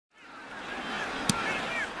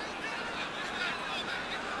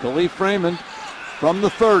Khalif Raymond from the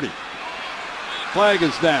 30. Flag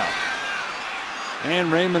is down.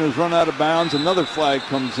 And Raymond has run out of bounds. Another flag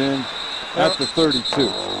comes in at the 32.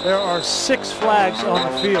 There are 6 flags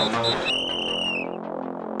on the field.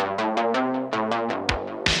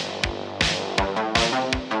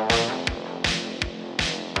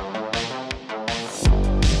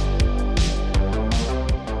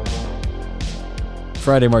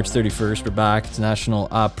 Friday, March 31st, we're back. It's National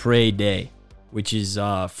Après Day, which is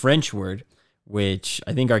a French word, which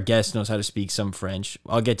I think our guest knows how to speak some French.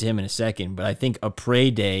 I'll get to him in a second, but I think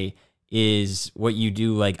Après Day is what you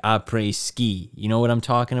do like après ski. You know what I'm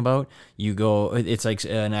talking about? You go, it's like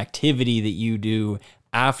an activity that you do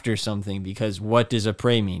after something, because what does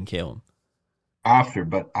après mean, Calem? After,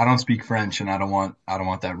 but I don't speak French and I don't want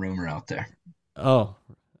that rumor out there. Oh,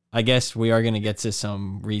 I guess we are going to get to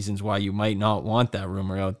some reasons why you might not want that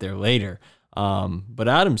rumor out there later. But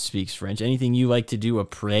Adam speaks French. Anything you like to do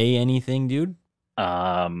après anything, dude?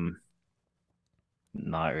 Not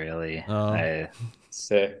really.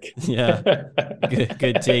 Sick. Yeah.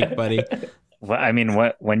 Good take, buddy. Well, I mean,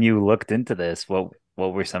 when you looked into this, what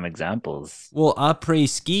were some examples? Well, après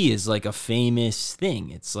ski is like a famous thing.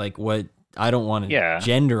 It's like what, I don't want to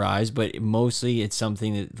genderize, but mostly it's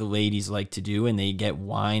something that the ladies like to do, and they get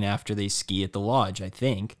wine after they ski at the lodge, I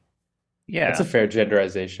think. Yeah. That's a fair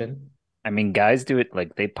genderization. I mean, guys do it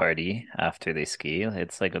like they party after they ski.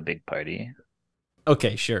 It's like a big party.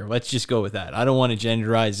 Okay, sure. Let's just go with that. I don't want to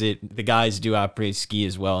genderize it. The guys do après ski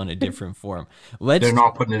as well in a different form. They're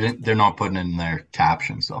not putting it in. They're not putting it in their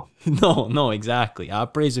captions, though. No, exactly.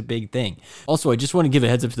 Après is a big thing. Also, I just want to give a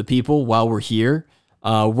heads up to the people while we're here.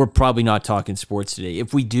 We're probably not talking sports today.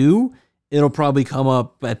 If we do, it'll probably come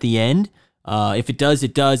up at the end. If it does,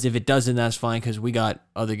 it does. If it doesn't, that's fine, because we got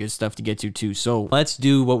other good stuff to get to too. So let's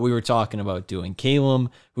do what we were talking about doing.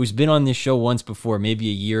 Calem, who's been on this show once before, maybe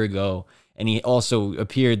a year ago, and he also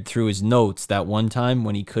appeared through his notes that one time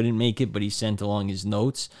when he couldn't make it, but he sent along his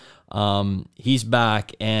notes. He's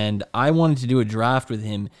back, and I wanted to do a draft with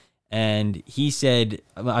him, and he said,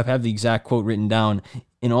 I have the exact quote written down,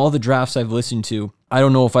 in all the drafts I've listened to, I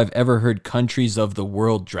don't know if I've ever heard countries of the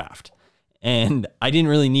world draft. And I didn't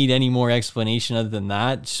really need any more explanation other than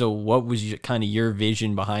that. So what was kind of your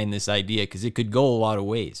vision behind this idea? Because it could go a lot of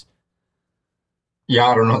ways. Yeah,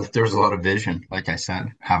 I don't know that there's a lot of vision. Like I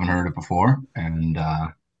said, haven't heard it before. And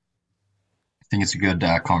I think it's a good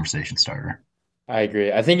conversation starter. I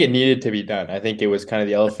agree. I think it needed to be done. I think it was kind of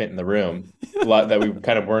the elephant in the room, a lot that we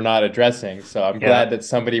kind of were not addressing. So I'm glad that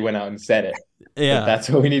somebody went out and said it. Yeah, that's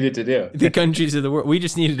what we needed to do. The countries of the world. We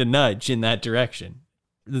just needed a nudge in that direction.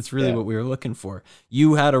 That's really what we were looking for.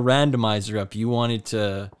 You had a randomizer up. You wanted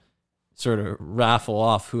to sort of raffle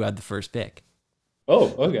off who had the first pick.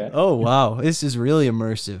 Oh, okay. Oh, wow. This is really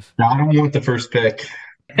immersive. No, I don't want the first pick.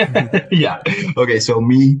 Yeah. Okay, so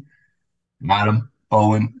me, Madam,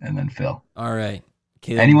 Owen, and then Phil. All right.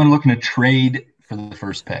 Calem. Anyone looking to trade for the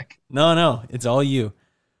first pick? No. It's all you.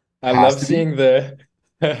 I love seeing the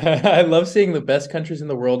best countries in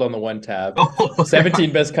the world on the one tab,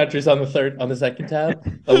 17 best countries on the second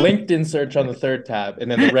tab, a LinkedIn search on the third tab, and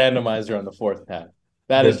then the randomizer on the fourth tab.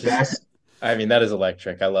 That is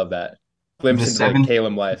electric. I love that. Glimpse into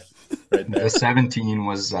Calem life right there. The 17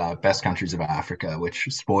 was best countries of Africa, which,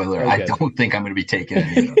 spoiler, okay. I don't think I'm going to be taking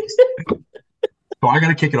any of those. So I got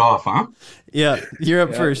to kick it off, huh? Yeah, you're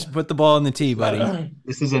up first. Put the ball in the tee, buddy.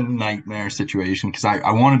 This is a nightmare situation because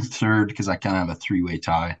I wanted third because I kind of have a three-way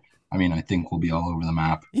tie. I mean, I think we'll be all over the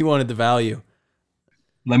map. He wanted the value.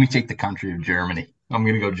 Let me take the country of Germany. I'm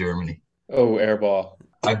going to go Germany. Oh, airball.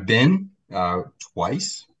 I've been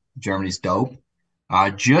twice. Germany's dope.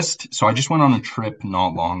 I just went on a trip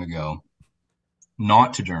not long ago,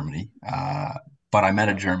 not to Germany, but I met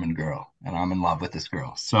a German girl, and I'm in love with this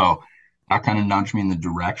girl. So that kind of nudged me in the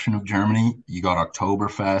direction of Germany. You got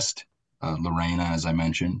Oktoberfest, Lorena, as I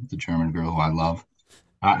mentioned, the German girl who I love.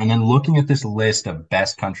 And then looking at this list of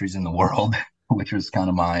best countries in the world, which was kind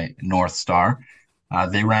of my North Star,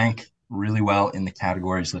 they rank really well in the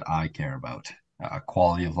categories that I care about.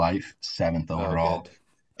 Quality of life, 7th overall.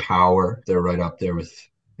 Power, they're right up there with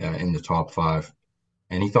in the top 5.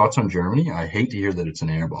 Any thoughts on Germany? I hate to hear that it's an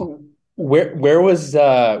airball. Where was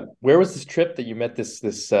this trip that you met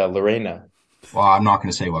this Lorena? Well, I'm not going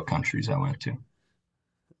to say what countries I went to.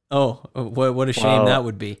 Oh, what a shame that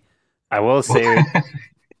would be. I will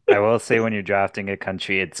say when you're drafting a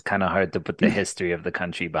country, it's kind of hard to put the history of the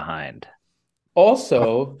country behind.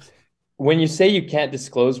 Also, when you say you can't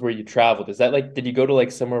disclose where you traveled, is that like, did you go to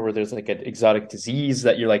like somewhere where there's like an exotic disease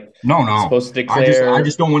that you're like No. supposed to I declare?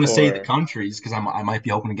 just don't want to say the Or countries because I might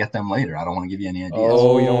be hoping to get them later. I don't want to give you any ideas.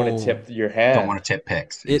 oh, you don't want to Oh. tip your Don't want hand. to tip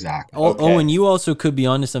picks. It, Exactly. Okay. Owen, you also could be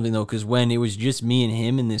onto something though, because when it was just me and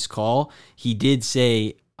him in this call, he did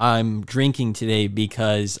say, "I'm drinking today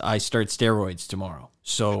because I start steroids tomorrow."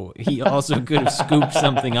 So he also could have scooped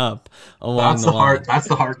something up along That's the the line. heart. That's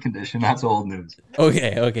the heart condition. That's old news.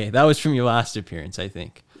 Okay, that was from your last appearance, I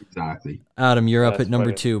think. Exactly. Adam, you're up That's at number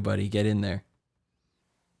funny. 2, buddy. Get in there.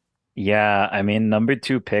 Yeah, I mean, number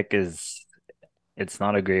 2 pick is it's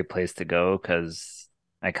not a great place to go because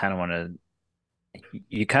I kind of want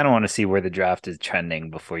you kind of want to see where the draft is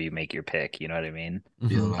trending before you make your pick. You know what I mean?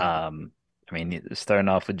 Feel Mhm. that. I mean, starting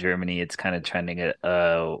off with Germany, it's kind of trending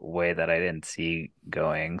a way that I didn't see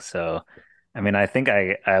going. So, I mean, I think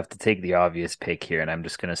I have to take the obvious pick here, and I'm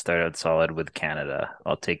just going to start out solid with Canada.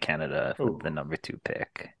 I'll take Canada with the Ooh, number 2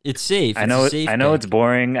 pick. It's safe. I It's a know safe I know it's pick.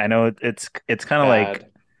 boring. I know it's kind of like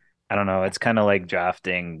bad. I don't know, it's kind of like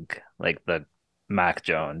drafting like the Mac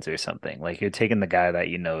Jones or something. Like you're taking the guy that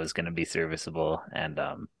you know is going to be serviceable, and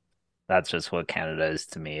that's just what Canada is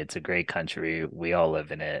to me. It's a great country. We all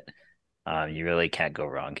live in it. You really can't go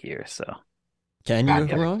wrong here. So Can you Bad go yep.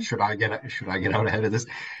 pick. wrong? Should I get out ahead of this?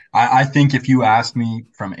 I think if you asked me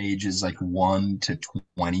from ages like 1 to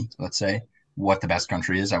 20, let's say, what the best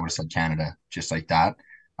country is, I would have said Canada, just like that.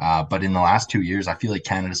 But in the last 2 years, I feel like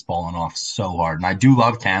Canada's fallen off so hard, and I do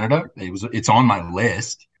love Canada. It's on my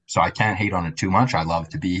list, so I can't hate on it too much. I love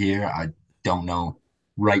to be here. I don't know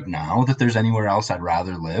right now that there's anywhere else I'd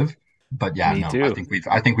rather live. But yeah, Me no, too.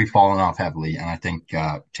 I think we've fallen off heavily, and I think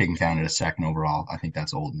taking Canada second overall, I think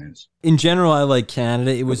that's old news. In general, I like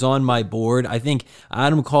Canada. It was on my board. I think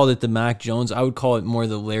Adam called it the Mac Jones. I would call it more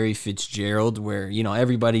the Larry Fitzgerald, where,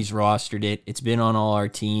 everybody's rostered it. It's been on all our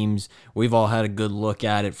teams. We've all had a good look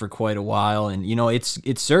at it for quite a while. And,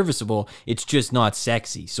 it's serviceable. It's just not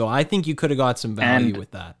sexy. So I think you could have got some value And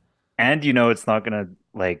with that. it's not gonna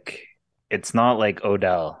like it's not like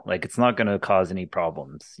Odell. Like it's not gonna cause any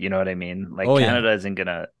problems. You know what I mean? Like Oh, yeah. Canada isn't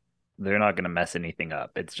gonna they're not gonna mess anything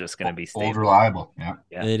up. It's just gonna be Old stable. reliable. Yeah.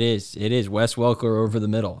 Yeah. It is. Wes Welker over the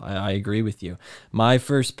middle. I agree with you. My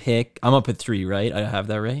first pick, I'm up at 3, right? I have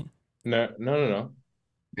that right? No.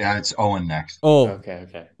 Yeah, it's Owen next. Oh, Okay.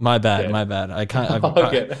 my bad. Good. My bad. All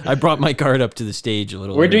good. I brought my card up to the stage a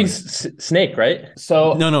little We're doing early. snake, right?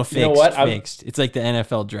 So No, you know fixed. what? Fixed. It's like the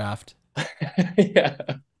NFL draft. Yeah.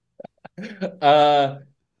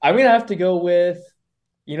 I'm gonna have to go with,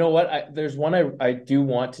 you know what? There's one I do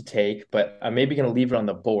want to take, but I'm maybe gonna leave it on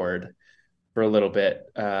the board for a little bit.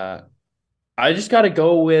 I just got to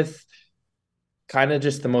go with kind of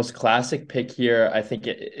just the most classic pick here. I think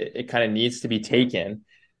it kind of needs to be taken.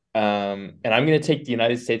 And I'm going to take the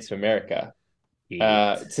United States of America.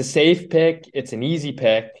 It's a safe pick. It's an easy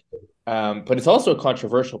pick, but it's also a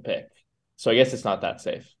controversial pick. So I guess it's not that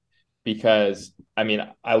safe because I mean,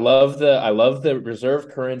 I love the reserve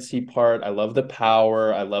currency part. I love the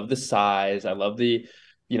power. I love the size. I love the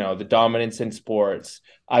dominance in sports.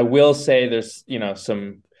 I will say there's,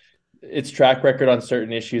 its track record on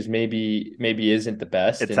certain issues maybe isn't the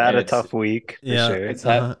best. It's and had a it's tough week for Yeah. sure. it's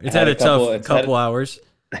had It's had a tough couple hours.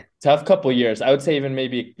 tough couple years. I would say even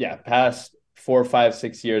maybe past 4, 5,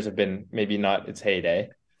 6 years have been maybe not its heyday.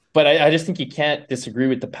 But I just think you can't disagree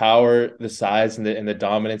with the power, the size, and the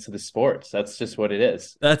dominance of the sports. That's just what it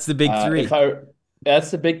is. That's the big 3.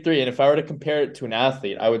 That's the big 3. And if I were to compare it to an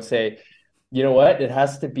athlete, I would say, you know what? It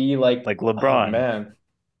has to be like LeBron. Oh, man.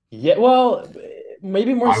 Yeah, well,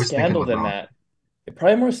 maybe more I was thinking scandal than LeBron. that.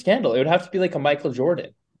 Probably more scandal. It would have to be like a Michael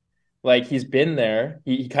Jordan. Like he's been there.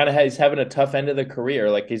 He kind of he's having a tough end of the career.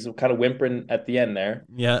 Like he's kind of whimpering at the end there.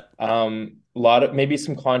 Yeah. A lot of maybe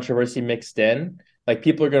some controversy mixed in. Like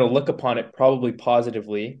people are going to look upon it probably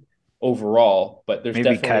positively overall, but there's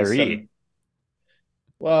Maybe definitely Kyrie. some.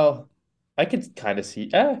 Well, I could kind of see.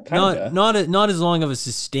 Kind of. Not as long of a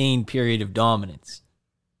sustained period of dominance.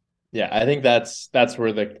 Yeah, I think that's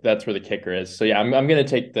where the kicker is. So yeah, I'm going to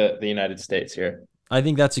take the United States here. I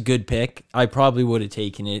think that's a good pick. I probably would have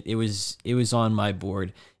taken it. It was on my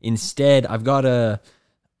board. Instead,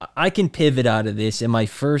 I can pivot out of this. In my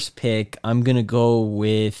first pick, I'm going to go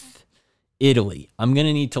with Italy. I'm going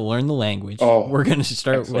to need to learn the language. Oh, we're going to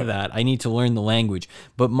start excellent. with that. I need to learn the language.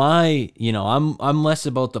 But I'm less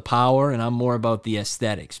about the power and I'm more about the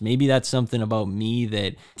aesthetics. Maybe that's something about me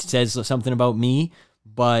that says something about me.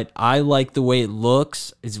 But I like the way it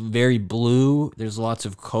looks. It's very blue. There's lots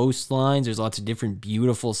of coastlines. There's lots of different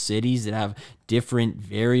beautiful cities that have different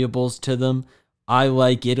variables to them. I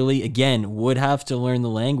like Italy. Again, would have to learn the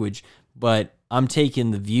language, but I'm taking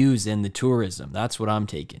the views and the tourism. That's what I'm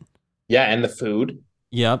taking. Yeah, and the food.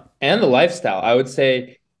 Yep. And the lifestyle. I would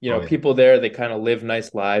say, Yeah. people there, they kind of live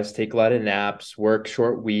nice lives, take a lot of naps, work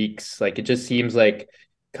short weeks. Like it just seems like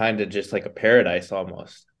kind of just like a paradise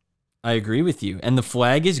almost. I agree with you. And the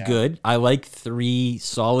flag is good. I like 3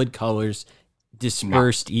 solid colors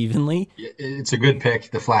dispersed evenly. It's a good pick.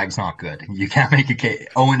 The flag's not good. You can't make a case.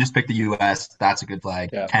 Owen just picked the U.S. That's a good flag.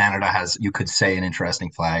 Yeah. Canada has, you could say, an interesting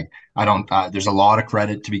flag. I don't. There's a lot of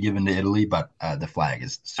credit to be given to Italy, but the flag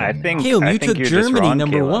is. Calem, you took Germany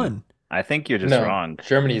number 1. I think you're just wrong.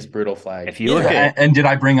 Germany's brutal flag. If you look at, and did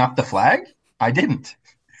I bring up the flag? I didn't.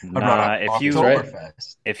 If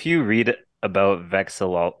you read about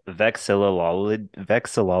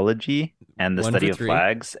vexillology and the study of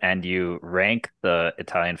flags, and you rank the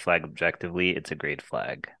Italian flag objectively, it's a great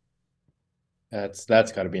flag. That's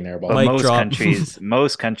got to be an airball. But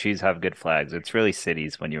most countries have good flags. It's really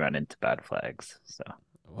cities when you run into bad flags. So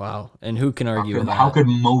wow, and who can argue with that? How could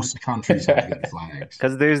most countries have good flags?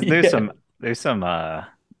 Because there's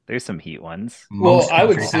some heat ones. Most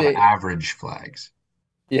countries have average flags.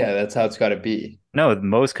 Yeah, that's how it's got to be. No,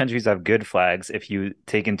 most countries have good flags if you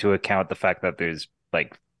take into account the fact that there's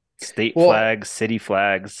like state flags, city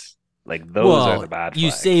flags. Like those are the bad flags. You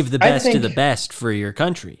save the best of the best for your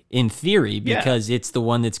country, in theory, because it's the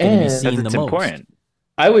one that's going to be seen the most. Important.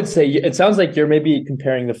 I would say it sounds like you're maybe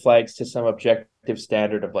comparing the flags to some objective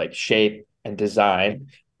standard of like shape and design.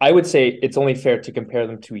 I would say it's only fair to compare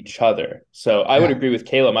them to each other. So I would agree with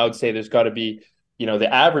Calem. I would say there's got to be,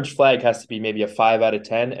 the average flag has to be maybe a 5 out of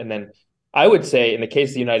 10. And then I would say in the case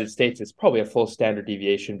of the United States, it's probably a full standard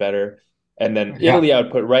deviation better. And then Italy, I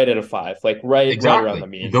would put right at a 5, like right around the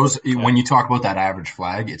mean. When you talk about that average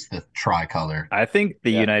flag, it's the tricolor. I think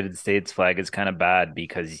the United States flag is kind of bad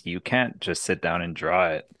because you can't just sit down and draw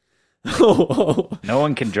it. No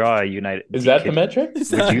one can draw a United. Is that the metric?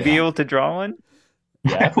 Would you be able to draw one?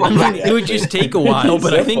 Yeah. It would just take a while,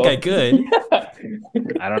 but I think I could.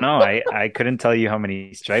 I don't know. I couldn't tell you how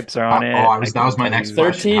many stripes are on it. That was my next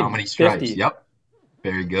question. How many stripes? 50. Yep.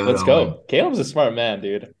 Very good. Let's go. Calem's a smart man,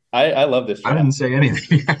 dude. I love this draft. I didn't say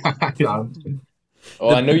anything.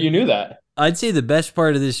 I know you knew that. I'd say the best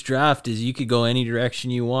part of this draft is you could go any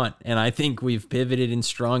direction you want, and I think we've pivoted in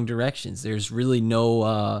strong directions. There's really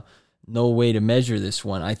no way to measure this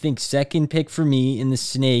one. I think second pick for me in the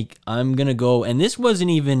snake, I'm going to go, and this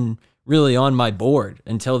wasn't even really on my board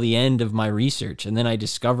until the end of my research, and then I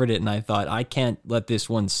discovered it, and I thought, I can't let this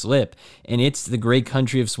one slip, and it's the great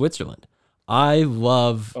country of Switzerland. I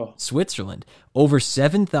love Switzerland. Over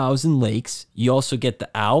 7,000 lakes. You also get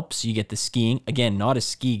the Alps. You get the skiing. Again, not a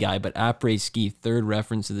ski guy, but après ski, third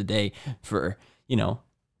reference of the day for,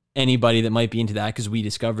 anybody that might be into that, because we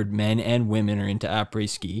discovered men and women are into après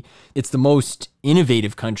ski. It's the most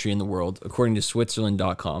innovative country in the world, according to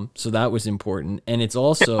Switzerland.com. So that was important. And it's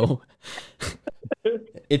also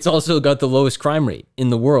got the lowest crime rate in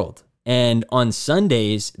the world. And on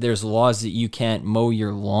Sundays, there's laws that you can't mow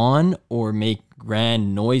your lawn or make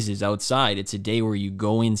grand noises outside. It's a day where you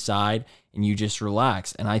go inside and you just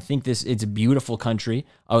relax. And I think it's a beautiful country.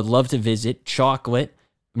 I would love to visit. Chocolate.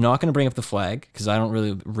 I'm not going to bring up the flag because I don't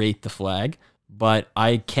really rate the flag, but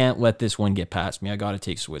I can't let this one get past me. I got to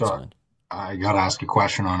take Switzerland. I got to ask a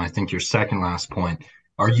question on, I think, your second last point.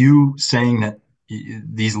 Are you saying that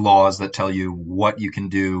these laws that tell you what you can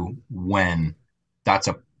do when, that's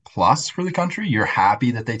a plus for the country? You're happy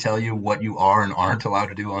that they tell you what you are and aren't allowed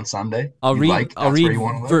to do on Sunday? I'll read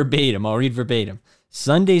verbatim.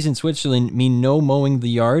 Sundays in Switzerland mean no mowing the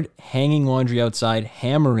yard, hanging laundry outside,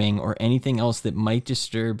 hammering, or anything else that might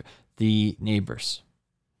disturb the neighbors.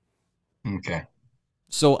 Okay.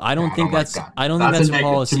 So I don't think that's a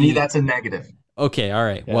policy. To me, that's a negative. Okay, all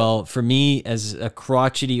right. Yeah. Well, for me, as a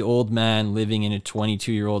crotchety old man living in a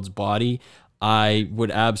 22-year-old's body, I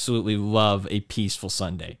would absolutely love a peaceful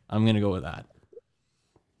Sunday. I'm going to go with that.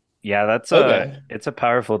 Yeah, it's a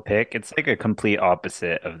powerful pick. It's like a complete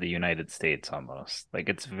opposite of the United States almost. Like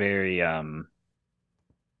it's very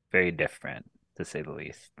very different to say the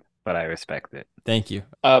least, but I respect it. Thank you.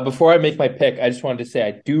 Before I make my pick, I just wanted to say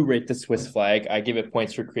I do rate the Swiss flag. I give it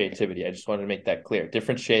points for creativity. I just wanted to make that clear.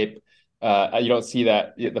 Different shape. You don't see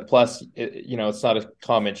that the plus, it's not a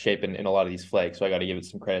common shape in a lot of these flags, so I got to give it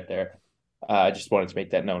some credit there. I just wanted to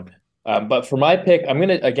make that known. But for my pick,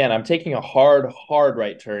 I'm taking a hard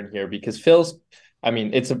right turn here because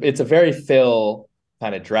it's a very Phil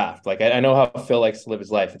kind of draft. Like I know how Phil likes to live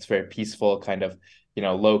his life. It's very peaceful, kind of,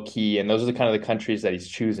 low key. And those are the kind of the countries that he's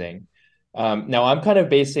choosing. Now I'm kind of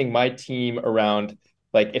basing my team around,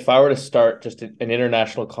 like, if I were to start just an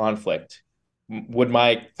international conflict, would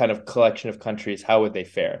my kind of collection of countries, how would they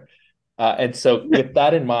fare? And so with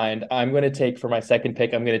that in mind, I'm going to take for my second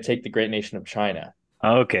pick, I'm going to take the great nation of China.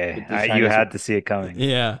 Okay, The you Chinese, had to see it coming.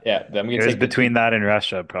 Yeah. yeah, I'm going It to was take between that and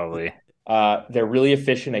Russia, probably. they're really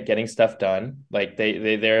efficient at getting stuff done. Like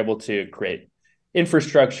they're able to create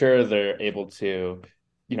infrastructure. They're able to,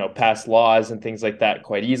 pass laws and things like that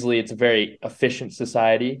quite easily. It's a very efficient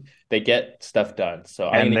society. They get stuff done. So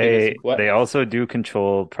I'm And going to give this they what? also do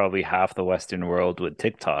control probably half the Western world with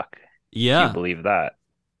TikTok, if you Yeah. believe that.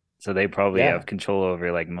 So they probably Yeah. have control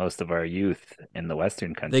over like most of our youth in the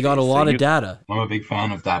Western They got a countries. lot of data. I'm a big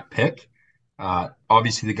fan of that pick.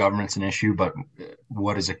 Obviously, the government's an issue, but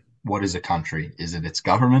what is a country? Is it its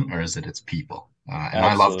government or is it its people? And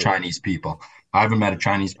I love Absolutely. Chinese people. I haven't met a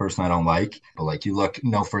Chinese person I don't like, but like you look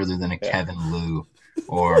no further than a Yeah. Kevin Liu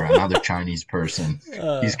or another Chinese person.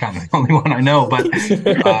 Uh, He's kind of the only one I know, but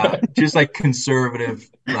just like conservative,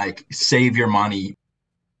 like save your money.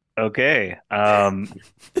 Okay.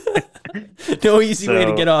 no easy way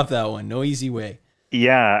to So get off that one. No easy way.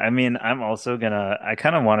 yeah, I mean, I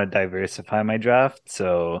kind of want to diversify my draft.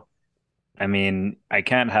 So, I mean, I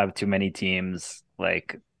can't have too many teams,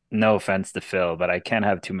 like, no offense to Phil, but I can't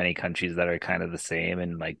have too many countries that are kind of the same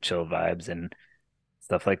and like chill vibes and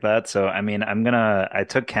stuff like that. So, I mean, I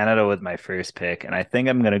took Canada with my first pick, and I think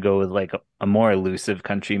I'm gonna go with like a more elusive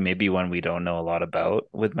country, maybe one we don't know a lot about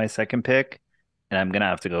with my second pick. And I'm gonna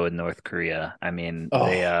have to go with North Korea. I mean,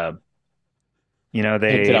 Oh,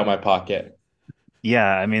 picked it out they, my pocket. yeah,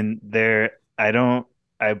 I mean,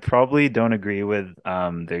 I probably don't agree with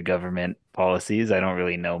their government policies. I don't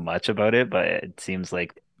really know much about it, but it seems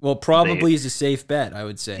like Well, they, probably is a safe bet, I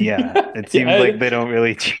would say. yeah, it seems Yeah. like they don't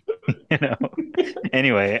really, you know.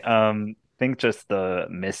 Anyway, I think just the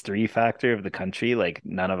mystery factor of the country, like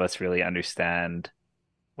none of us really understand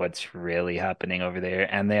what's really happening over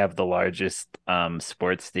there. And they have the largest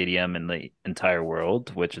sports stadium in the entire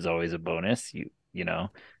world, which is always a bonus.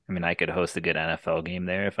 I mean, I could host a good NFL game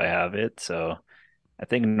there if I have it. So I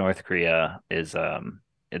think North Korea is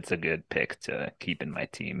it's a good pick to keep in my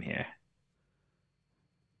team here.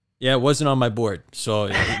 Yeah, it wasn't on my board. So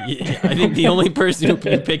I think the only person who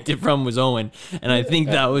picked it from was Owen. And I think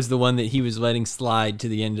that was the one that he was letting slide to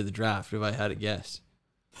the end of the draft, if I had to guess.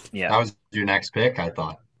 That Yeah. was your next pick, I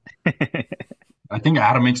thought. I think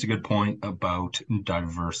Adam makes a good point about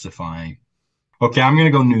diversifying. Okay, I'm going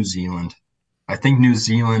to go New Zealand. I think New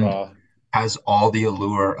Zealand Oh, has all the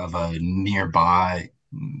allure of a nearby,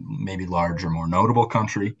 maybe larger, more notable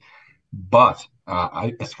country. But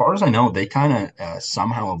as far as I know, they kind of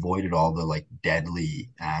somehow avoided all the like deadly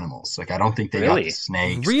animals. Like I don't think they got the Really?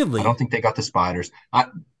 snakes. I Really? don't think they got the spiders.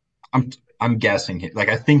 I'm I'm guessing here. Like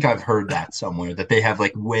I think I've heard that somewhere that they have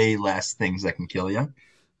like way less things that can kill you.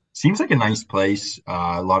 Seems like a nice place.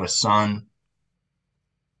 A lot of sun.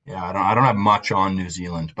 Yeah, I don't have much on New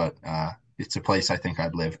Zealand, but it's a place I think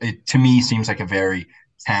I'd live. It to me seems like a very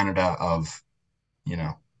Canada of, you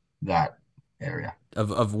know, that area.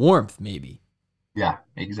 Of warmth, maybe. Yeah,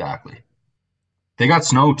 exactly. They got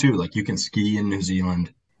snow too. Like you can ski in New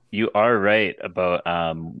Zealand. You are right about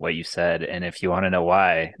what you said, and if you want to know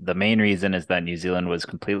why, the main reason is that New Zealand was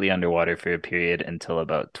completely underwater for a period until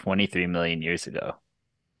about 23 million years ago.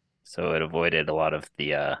 So it avoided a lot of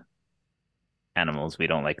the animals we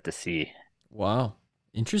don't like to see. Wow.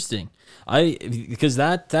 Interesting. Because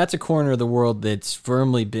that's a corner of the world that's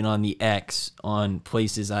firmly been on the X on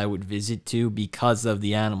places I would visit to because of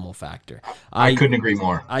the animal factor. I couldn't agree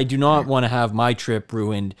more. I do not want to have my trip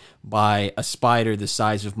ruined by a spider the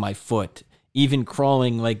size of my foot, even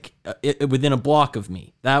crawling like within a block of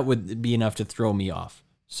me. That would be enough to throw me off.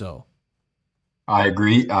 So, I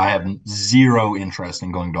agree. I have zero interest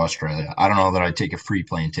in going to Australia. I don't know that I'd take a free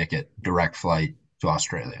plane ticket, direct flight to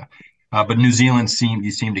Australia. But New Zealand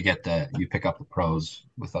you seem to get you pick up the pros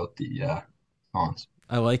without the cons.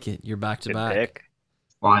 I like it. You're back to Good back. pick.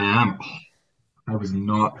 I am. I was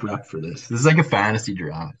not prepped for this. This is like a fantasy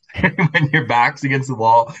draft. When your back's against the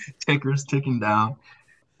wall, ticker's ticking down.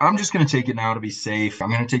 I'm just going to take it now to be safe. I'm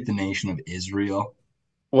going to take the nation of Israel.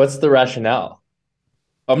 what's the rationale?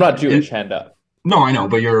 I'm not Jewish, hand up. No, I know,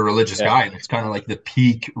 but you're a religious Yeah. guy, and it's kind of like the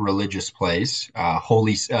peak religious place.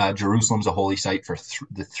 Jerusalem's a holy site for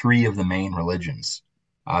the three of the main religions.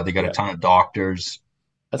 They got a Yeah. ton of doctors.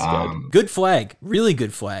 That's good. Good flag. Really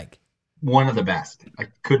good flag. One of the best. I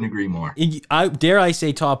couldn't agree more. I dare I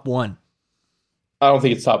say top one. I don't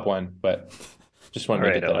think it's top one, but just wanted All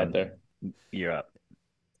to right, get that Owen. out there. You're up.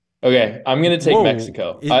 Okay, I'm gonna take Whoa.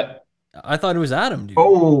 Mexico. I thought it was Adam, dude.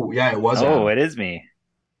 Oh, yeah, it was. Oh, Adam. it is me.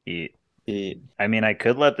 I mean, I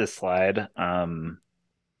could let this slide.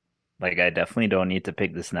 Like I definitely don't need to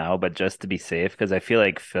pick this now, but just to be safe, because I feel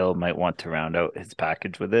like Phil might want to round out his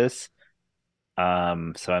package with this.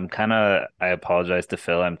 So I apologize to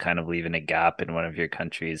Phil. I'm kind of leaving a gap in one of your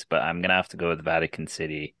countries, but I'm gonna have to go with Vatican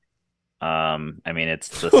City. I mean,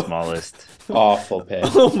 it's the smallest Awful pick.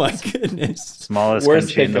 Oh my goodness. smallest Worst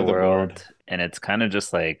country in pick the of the board. world, and it's kind of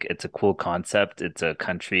just like it's a cool concept. It's a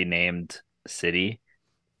country named city.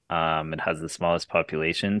 It has the smallest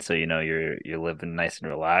population, so you're living nice and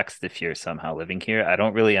relaxed if you're somehow living here. I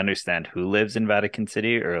don't really understand who lives in Vatican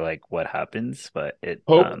City or like what happens, but it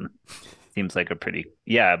Pope. seems like a pretty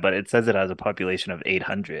yeah, but it says it has a population of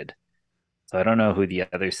 800. So I don't know who the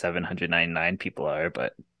other 799 people are,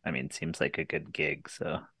 but I mean, it seems like a good gig,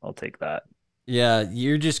 so I'll take that. Yeah,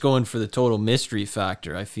 you're just going for the total mystery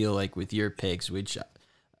factor, I feel like, with your picks, which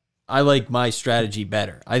I like my strategy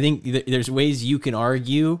better. I think there's ways you can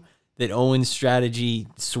argue that Owen's strategy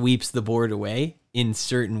sweeps the board away in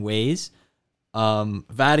certain ways.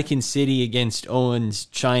 Vatican City against Owen's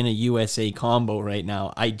China USA combo right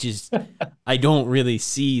now. I don't really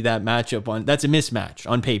see that matchup that's a mismatch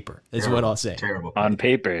on paper. Is what I'll say. Terrible. On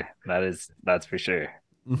paper, that's for sure.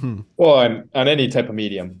 Mm-hmm. Well, on any type of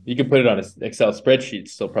medium, you can put it on an Excel spreadsheet.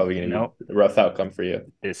 It's still probably going to Nope. be a rough outcome for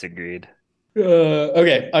you. Disagreed.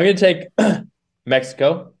 Okay, I'm going to take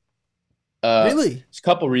Mexico. Really? There's a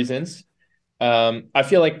couple reasons. I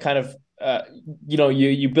feel like kind of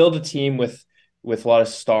you build a team with a lot of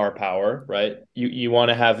star power, right? You want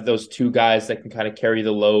to have those two guys that can kind of carry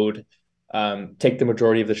the load, take the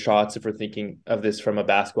majority of the shots if we're thinking of this from a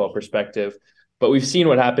basketball perspective. But we've seen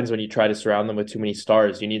what happens when you try to surround them with too many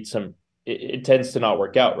stars. You need it tends to not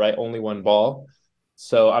work out, right? Only one ball.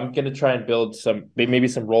 So I'm going to try and build maybe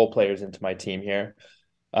some role players into my team here.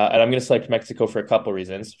 And I'm going to select Mexico for a couple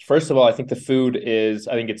reasons. First of all, I think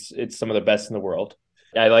it's some of the best in the world.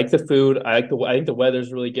 I like the food. I think the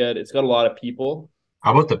weather's really good. It's got a lot of people.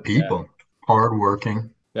 How about the people? Yeah. Hardworking,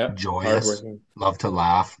 joyous, hardworking. Love to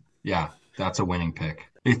laugh. Yeah, that's a winning pick.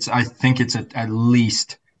 I think it's at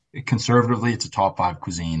least conservatively, it's a top 5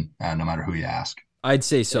 cuisine, no matter who you ask. I'd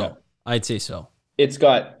say so. Yeah. I'd say so. It's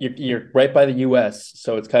got you're right by the U.S.,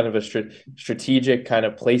 so it's kind of a strategic kind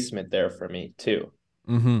of placement there for me too.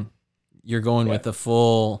 Mm-hmm. You're going with the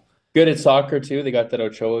full. Good at soccer too. They got that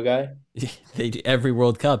Ochoa guy. Every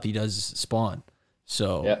World Cup he does spawn,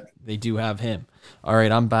 so they do have him. All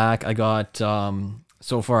right, I'm back. I got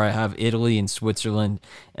so far I have Italy and Switzerland,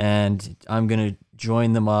 and I'm gonna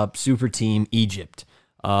join them up. Super team Egypt.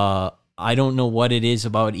 I don't know what it is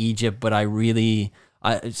about Egypt, but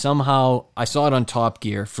somehow I saw it on Top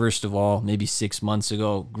Gear, first of all, maybe 6 months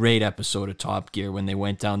ago. Great episode of Top Gear when they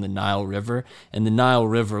went down the Nile River, and the Nile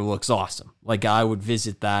River looks awesome. Like, I would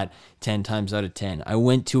visit that 10 times out of 10. I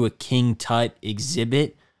went to a King Tut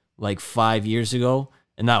exhibit like 5 years ago,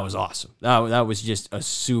 and that was awesome. That was just a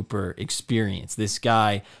super experience. This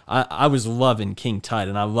guy, I was loving King Tut,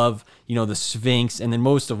 and I love, the Sphinx, and then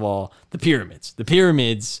most of all, the pyramids. The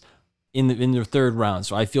pyramids in the third round,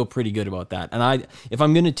 so I feel pretty good about that. And if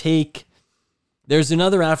I'm going to take, there's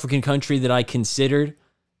another African country that I considered,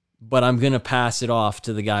 but I'm going to pass it off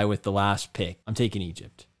to the guy with the last pick. I'm taking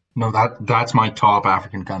Egypt. No, that's my top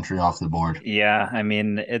African country off the board. Yeah, I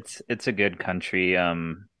mean, it's a good country.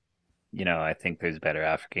 I think there's better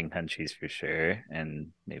African countries for sure,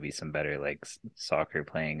 and maybe some better like soccer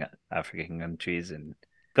playing African countries, and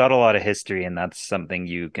got a lot of history, and that's something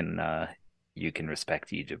you can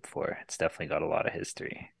respect Egypt for. It's definitely got a lot of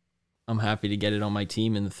history. I'm happy to get it on my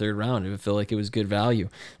team in the third round. I feel like it was good value.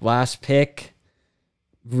 Last pick,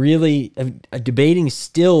 really debating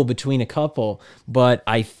still between a couple, but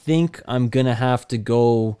I think I'm going to have to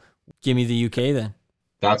go, give me the UK then.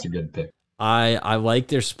 That's a good pick. I like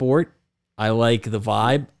their sport. I like the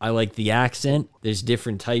vibe. I like the accent. There's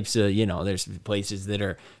different types of, there's places that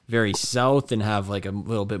are very south and have like a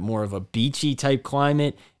little bit more of a beachy type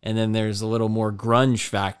climate. And then there's a little more grunge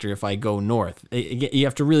factor if I go north. You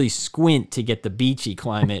have to really squint to get the beachy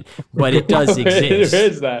climate, but it does exist. Where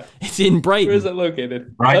is that? It's in Brighton. Where is it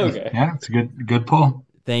located? Brighton. Okay. Yeah, it's a good pull.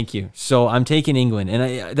 Thank you. So I'm taking England.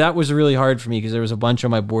 And that was really hard for me because there was a bunch on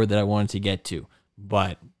my board that I wanted to get to.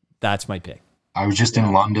 But that's my pick. I was just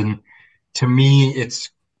in London. To me,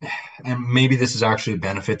 and maybe this is actually a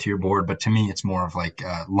benefit to your board, but to me, it's more of like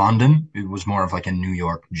London. It was more of like a New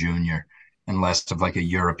York junior and less of like a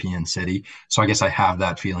European city. So I guess I have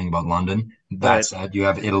that feeling about London. That said, you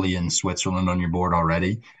have Italy and Switzerland on your board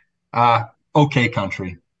already. Okay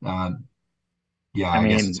country. I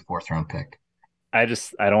guess it's a 4th round pick. I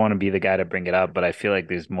don't want to be the guy to bring it up, but I feel like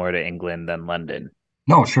there's more to England than London.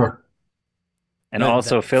 No, sure. And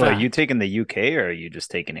also, Phil, are you taking the UK or are you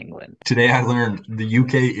just taking England? Today I learned the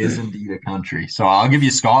UK is indeed a country. So I'll give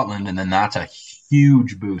you Scotland, and then that's a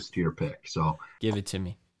huge boost to your pick. So give it to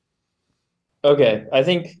me. Okay, I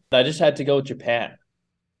think I just had to go with Japan.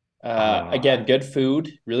 Again, Oh, good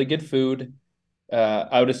food, really good food.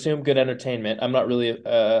 I would assume good entertainment. I'm not really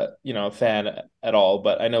a fan at all,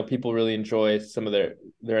 but I know people really enjoy some of their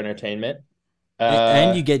entertainment.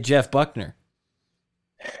 And Uh, you get Jeff Buckner.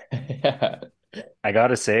 yeah, I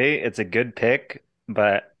gotta say, it's a good pick,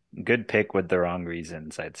 but good pick with the wrong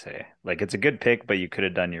reasons, I'd say. Like it's a good pick, but you could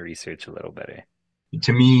have done your research a little better.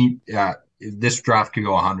 To me, this draft could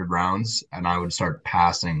go 100 rounds, and I would start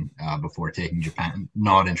passing before taking Japan.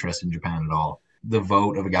 Not interested in Japan at all. The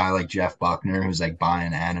vote of a guy like Jeff Buckner, who's like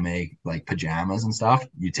buying anime like pajamas and stuff,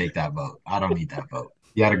 you take that vote. I don't need that vote.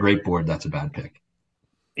 You had a great board. That's a bad pick.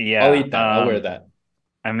 I'll Yeah, eat that. I'll wear that.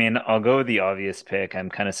 I mean, I'll go with the obvious pick. I'm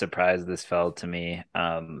kind of surprised this fell to me.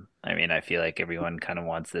 I mean, I feel like everyone kind of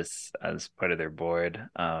wants this as part of their board.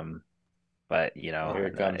 But Oh, here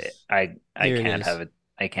it comes. I Here it can't is. have it.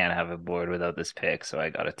 I can't have a board without this pick, so I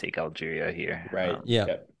gotta take Algeria here. Right. Yeah.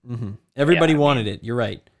 Yep. Yeah, Everybody I wanted mean, it. You're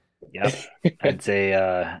right. yep. I'd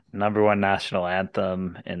say number one national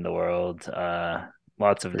anthem in the world.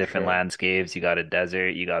 Lots of For different sure. landscapes. You got a desert,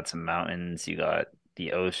 you got some mountains, you got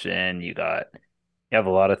the ocean, you have a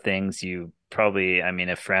lot of things. You probably, I mean,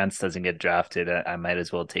 if France doesn't get drafted, I might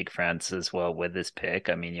as well take France as well with this pick.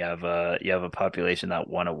 I mean, you have a population that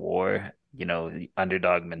won a war, the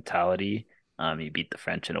underdog mentality. You beat the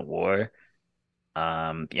French in a war.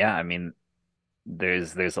 Yeah, I mean,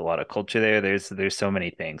 there's a lot of culture there. There's so many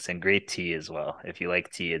things and great tea as well. If you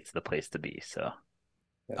like tea, it's the place to be. So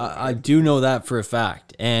Yeah, for I sure. do know that for a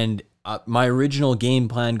fact. And my original game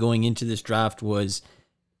plan going into this draft was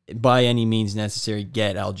by any means necessary,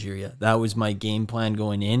 get Algeria. That was my game plan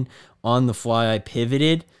going in. On the fly, I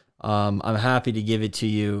pivoted. I'm happy to give it to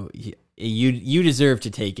you. You deserve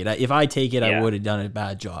to take it. If I take it, I yeah, would have done a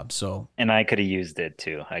bad job. So, and I could have used it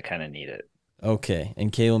too. I kind of need it. okay.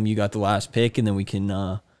 And Calem, you got the last pick, and then we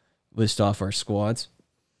can list off our squads.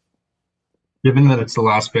 Given that it's the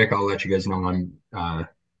last pick, I'll let you guys know I'm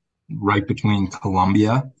right between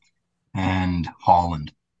Colombia and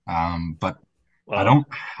Holland. But I Well, don't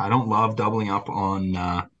I don't love doubling up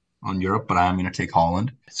on Europe, but I'm going to take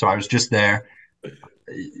Holland. So I was just there,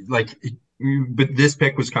 like, but this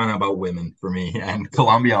pick was kind of about women for me, and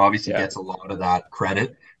Colombia obviously Yeah. gets a lot of that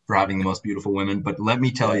credit for having the most beautiful women. But let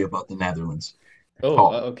me tell Yeah. you about the Netherlands. Oh,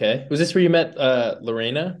 Oh, okay. Was this where you met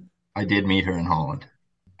Lorena? I did meet her in Holland.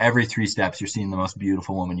 Every 3 steps, you're seeing the most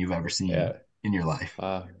beautiful woman you've ever seen Yeah. in your life.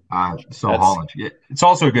 Uh, So that's Holland, it's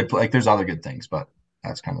also a good, like there's other good things, but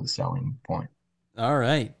that's kind of the selling point. All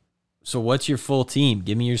right. So, what's your full team?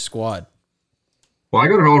 Give me your squad. Well, I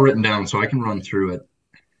got it all written down so I can run through it.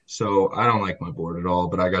 So I don't like my board at all,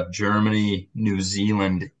 but I got Germany, New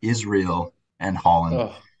Zealand, Israel, and Holland.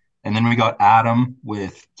 oh, And then we got Adam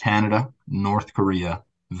with Canada, North Korea,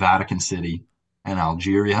 Vatican City, and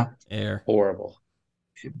Algeria. Air. horrible.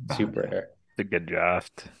 Bad. Super hair. it's a good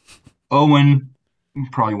draft. Owen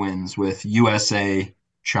probably wins with USA,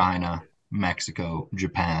 China, Mexico,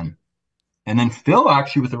 Japan. And then Phil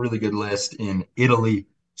actually with a really good list in Italy,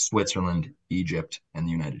 Switzerland, Egypt, and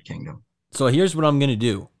the United Kingdom. So, here's what I'm going to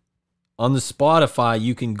do. On the Spotify,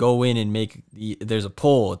 you can go in and there's a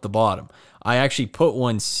poll at the bottom. I actually put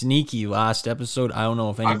one sneaky last episode. I don't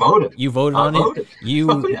know if I voted. you voted I on voted. it.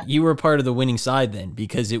 You Oh, yeah. you were part of the winning side then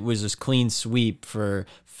because it was a clean sweep for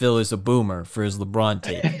Phil is a boomer for his LeBron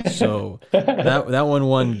take. So that one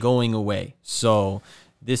won going away. So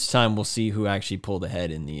this time we'll see who actually pulled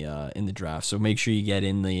ahead in the draft. So make sure you get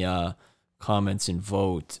in the comments and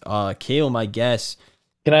vote. Caleb, I guess.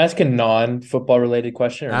 Can I ask a non-football related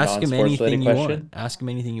question or Ask him non-sports anything related you question? want. Ask him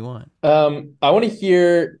anything you want. I want to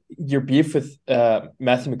hear your beef with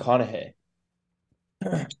Matthew McConaughey.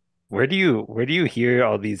 Where do you hear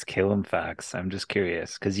all these Calem facts? I'm just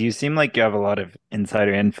curious because you seem like you have a lot of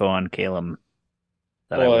insider info on Calem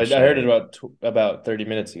that I Well, I wish heard it about 30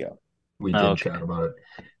 minutes ago. We Oh, did okay. chat about it.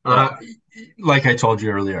 Yeah. Like I told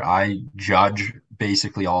you earlier, I judge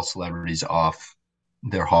basically all celebrities off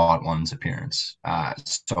their hot ones appearance.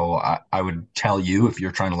 So I would tell you if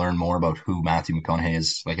you're trying to learn more about who Matthew McConaughey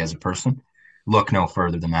is like as a person, look no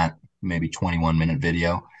further than that maybe 21-minute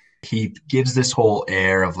video. He gives this whole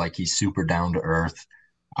air of like he's super down to earth.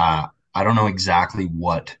 I don't know exactly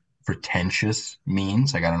what pretentious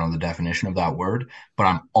means. Like I don't know the definition of that word, but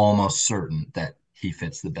I'm almost certain that he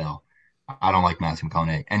fits the bill. I don't like Matthew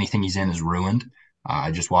McConaughey. Anything he's in is ruined.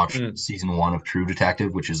 I just watched Mm. season 1 of True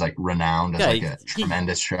Detective, which is like renowned as Yeah, like a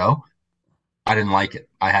tremendous show. I didn't like it.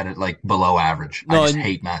 I had it like below average. I No, just and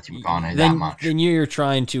hate Matthew McConaughey that much. then you're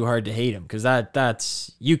trying too hard to hate him because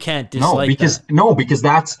that's you can't No, dislike because that. no, because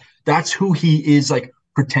that's who he is. Like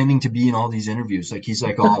pretending to be in all these interviews. Like he's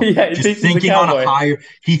like all Yeah, he just thinks he's a thinking on a cowboy. higher.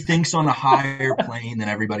 He thinks on a higher plane than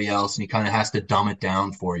everybody else, and he kind of has to dumb it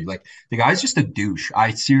down for you. Like the guy's just a douche.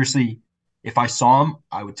 I seriously, if I saw him,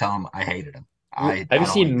 I would tell him I hated him. I Have you don't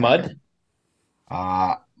seen like that Mud?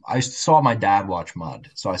 guy. I saw my dad watch Mud,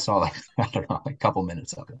 so I saw like I don't know, like a couple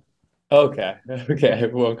minutes of it. Okay. Okay, I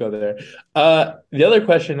won't go there. The other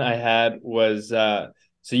question I had was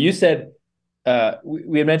so you said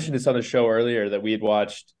we had mentioned this on the show earlier that we had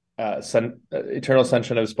watched Eternal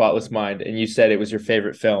Sunshine of a Spotless Mind, and you said it was your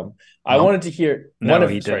favorite film. I Nope. wanted to hear No,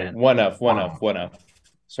 he didn't. one of.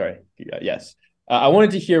 Sorry. Yes. I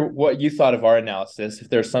wanted to hear what you thought of our analysis, if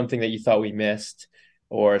there's something that you thought we missed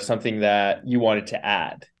or something that you wanted to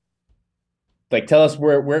add. Like, tell us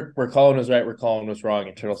where Colin was right, where Colin was wrong.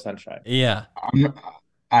 Eternal Sunshine. Yeah.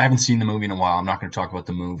 I haven't seen the movie in a while. I'm not going to talk about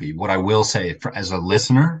the movie. What I will say, as a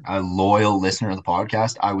listener, a loyal listener of the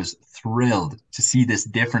podcast, I was thrilled to see this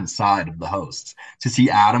different side of the hosts. To see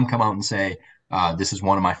Adam come out and say, this is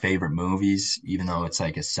one of my favorite movies, even though it's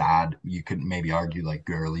like a sad, you could maybe argue like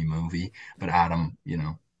girly movie. But Adam,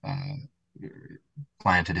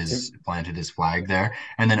 planted his flag there.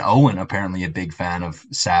 And then Owen, apparently a big fan of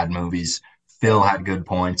sad movies. Phil had good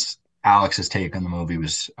points. Alex's take on the movie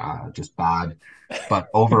was just bad. But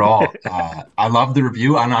overall, I love the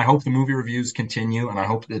review, and I hope the movie reviews continue, and I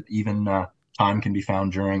hope that even time can be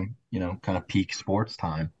found during, kind of peak sports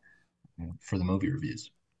time for the movie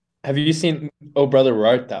reviews. Have you seen Oh Brother Where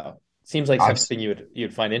Art Thou? Seems like I've- something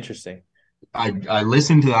you'd find interesting. I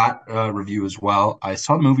listened to that review as well. I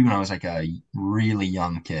saw the movie when I was like a really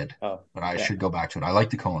young kid, Oh, but I yeah. should go back to it. I like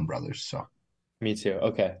the Coen brothers, so. Me too.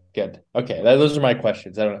 Okay, good. Okay, those are my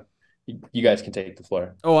questions. I don't know. You guys can take the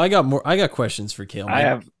floor. Oh, I got questions for Calem. I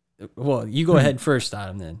have. Well, you go ahead first,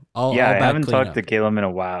 Adam. Then I'll I back haven't clean talked up. to Calem in a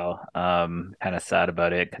while. Kind of sad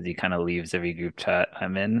about it because he kind of leaves every group chat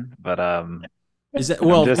I'm in. But Is that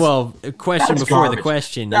a question That's before garbage. the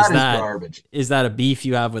question? That is garbage. Is that a beef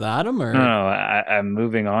you have with Adam or? no, I'm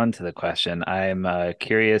moving on to the question. I'm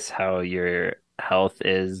curious how your health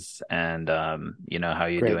is and how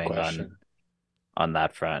you're Great doing question. on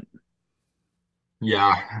that front.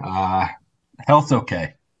 Yeah, health's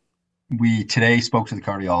okay. We today spoke to the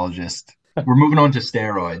cardiologist. We're moving on to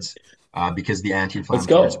steroids because the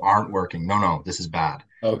anti-inflammatories aren't working. No, this is bad.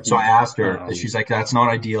 Okay. So I asked her, Oh. she's like, that's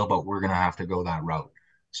not ideal, but we're going to have to go that route.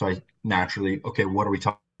 So I naturally, okay, what are we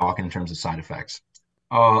talking in terms of side effects?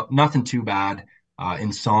 Nothing too bad.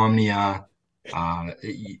 Insomnia, a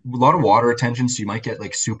lot of water retention. So you might get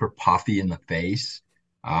like super puffy in the face,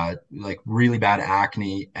 like really bad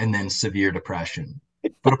acne, and then severe depression.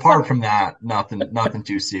 But apart from that, nothing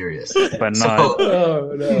too serious. But So, not.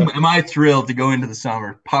 Oh no. am I thrilled to go into the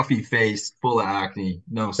summer, puffy face, full of acne,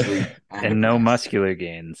 no sleep, And no depressed? muscular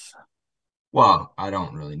gains. Well, I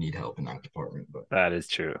don't really need help in that department, but That is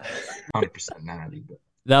true. 100% natty. But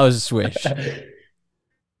That was a swish.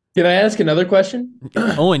 Can I ask another question?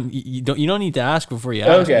 Owen, you don't need to ask before you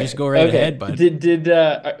ask. Okay. Just go right okay. ahead, bud.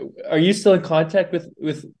 Are you still in contact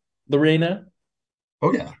with Lorena?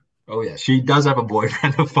 oh yeah, she does have a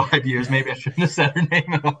boyfriend of 5 years. Maybe I shouldn't have said her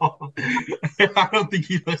name at all. I don't think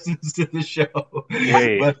he listens to the show.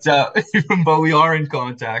 Wait. But we are in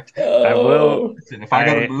contact. I will. Listen, if I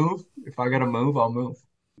gotta move, I'll move.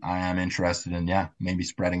 I am interested in maybe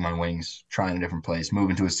spreading my wings, trying a different place,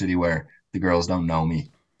 moving to a city where the girls don't know me.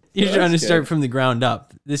 You're That's trying to good. start from the ground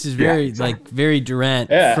up. This is very exactly. very Durant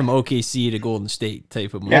Yeah. from OKC to Golden State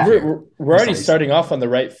type of move. Yeah, Yeah. we're already Precisely. starting off on the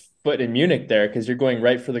right foot in Munich there because you're going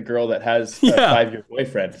right for the girl that has a Yeah. 5-year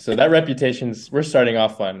boyfriend. So that we're starting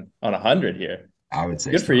off on 100 here. I would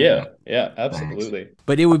say Good so, for you. yeah. Yeah, absolutely.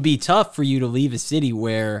 But it would be tough for you to leave a city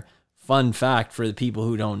where, fun fact for the people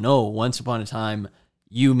who don't know, once upon a time,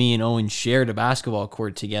 you, me, and Owen shared a basketball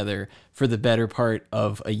court together for the better part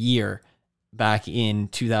of a year back in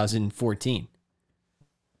 2014.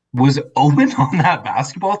 Was Owen on that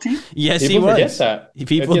basketball team? Yes, People he was. forget that.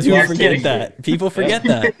 People Because do you're forget kidding that. People forget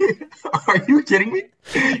that. Are you kidding me?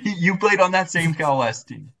 You played on that same Cal West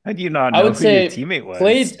team. How do you not I know would who say your teammate was?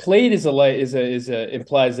 played is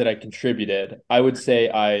implies that I contributed. I would say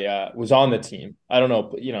I was on the team. I don't know,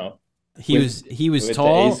 but He With- was with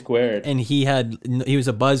tall the A squared. and he was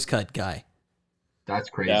a buzz cut guy. That's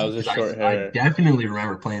crazy. Yeah, it was a 'Cause short I hair. definitely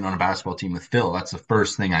remember playing on a basketball team with Phil. That's the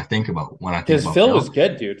first thing I think about when I think Because about Phil was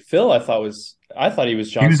good, dude. Phil, I thought he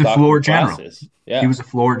was John He was a Stockton floor with general. glasses. Yeah. He was a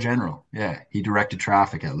floor general. Yeah, he directed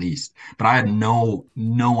traffic at least. But I had no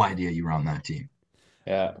idea you were on that team.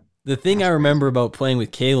 Yeah. The thing I remember about playing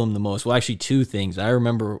with Calem the most, well, actually two things. I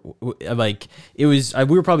remember, like, we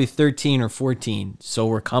were probably 13 or 14, so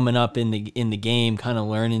we're coming up in the game, kind of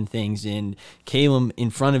learning things. And Calem,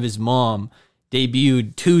 in front of his mom,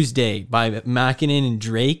 debuted Tuesday by Mackinnon and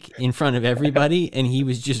Drake in front of everybody, and he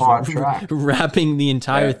was just rapping the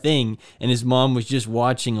entire thing. And his mom was just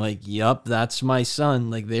watching, like, "Yup, that's my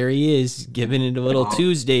son. Like, there he is, giving it a little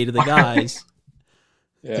Tuesday to the guys."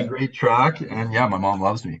 It's a great track, and yeah, my mom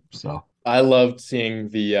loves me. So I loved seeing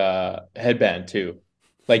the headband too.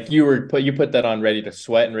 Like you put that on ready to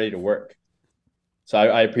sweat and ready to work. So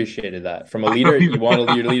I appreciated that. From a leader, you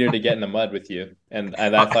want your leader to get in the mud with you, and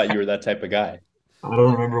I thought you were that type of guy. I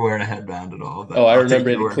don't remember wearing a headband at all. I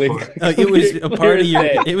remember it clearly. It was a part of your.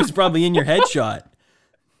 It was probably in your headshot.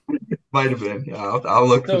 Might have been. Yeah, I'll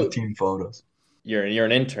look for the team photos. You're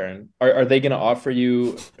an intern. Are they going to offer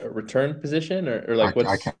you a return position or like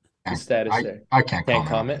what's the status there? I can't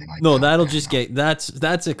comment. Like no, that'll just get that's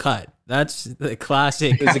a cut. That's the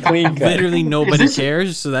classic. It's a clean cut. Literally nobody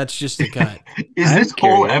cares, so that's just a cut. Is this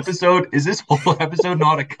whole episode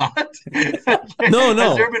not a cut? No.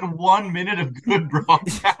 Has there been 1 minute of good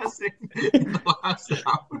broadcasting in the last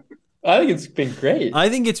hour? I think it's been great. I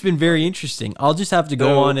think it's been very interesting. I'll just have to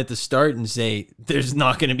go on at the start and say there's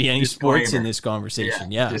not going to be any sports in this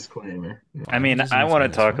conversation. Yeah. Disclaimer. Yeah. I mean, I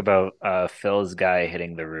want to talk about Phil's guy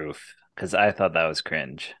hitting the roof because I thought that was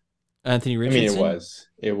cringe. Anthony Richardson? I mean,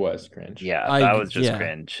 it was cringe. Yeah, that was just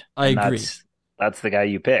cringe. I agree. That's the guy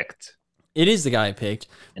you picked. It is the guy I picked.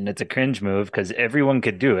 And it's a cringe move because everyone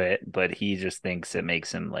could do it, but he just thinks it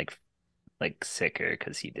makes him like sicker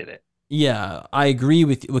because he did it. Yeah, I agree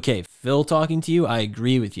with you. Okay, Phil talking to you, I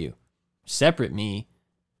agree with you. Separate me,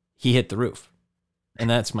 he hit the roof. And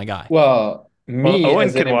that's my guy. Well,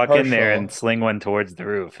 Owen could walk in there and sling one towards the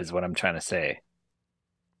roof is what I'm trying to say.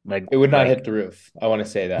 Like it would not hit the roof. I want to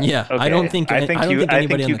say that. Yeah, okay. I think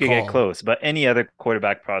you could get close, but any other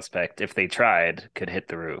quarterback prospect, if they tried, could hit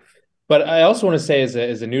the roof. But I also want to say as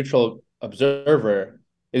a neutral observer,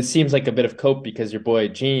 it seems like a bit of cope because your boy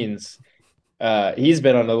Jeans, he's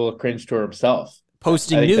been on a little cringe tour himself.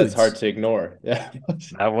 Posting I think nudes. That's hard to ignore. Yeah,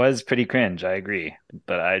 that was pretty cringe. I agree,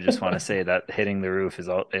 but I just want to say that hitting the roof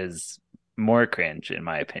is more cringe in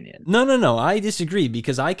my opinion. No. I disagree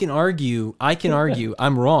because I can argue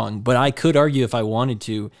I'm wrong, but I could argue if I wanted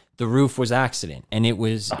to. The roof was accident, and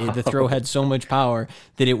the throw had so much power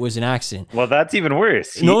that it was an accident. Well, that's even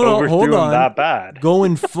worse. He hold overthrew on. him that bad.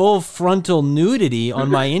 Going full frontal nudity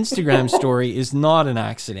on my Instagram story is not an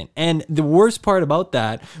accident. And the worst part about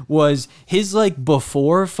that was his like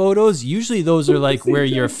before photos. Usually those are like where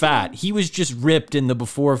you're fat. He was just ripped in the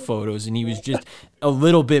before photos, and he was just a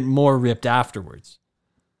little bit more ripped afterwards.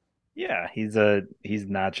 Yeah, he's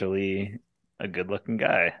naturally a good-looking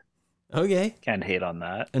guy. Okay. Can't hate on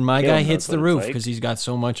that. And my guy hits the roof because he's got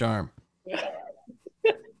so much arm.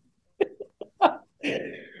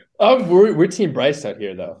 We're Team Bryce out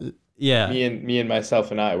here, though. Yeah. Me and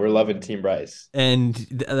myself and I, we're loving Team Bryce. And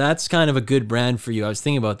that's kind of a good brand for you. I was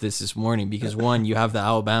thinking about this morning because one, you have the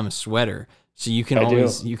Alabama sweater, so you can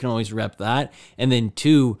always rep that. And then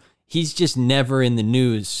two, he's just never in the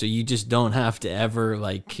news, so you just don't have to ever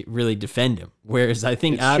like really defend him. Whereas I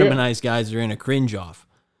think Adam and I's guys are in a cringe off.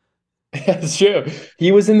 That's true.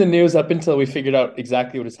 He was in the news up until we figured out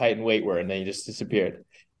exactly what his height and weight were, and then he just disappeared.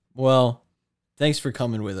 Well, thanks for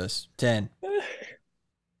coming with us. 10.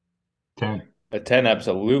 10. A 10,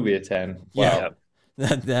 absolutely a 10. Wow.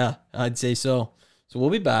 Yeah, I'd say so. So we'll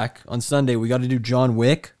be back on Sunday. We got to do John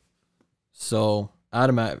Wick. So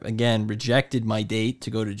Adam, again, rejected my date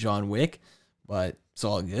to go to John Wick, but it's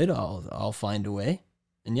all good. I'll find a way.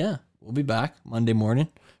 And yeah, we'll be back Monday morning,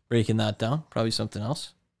 breaking that down. Probably something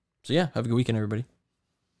else. So yeah, have a good weekend, everybody.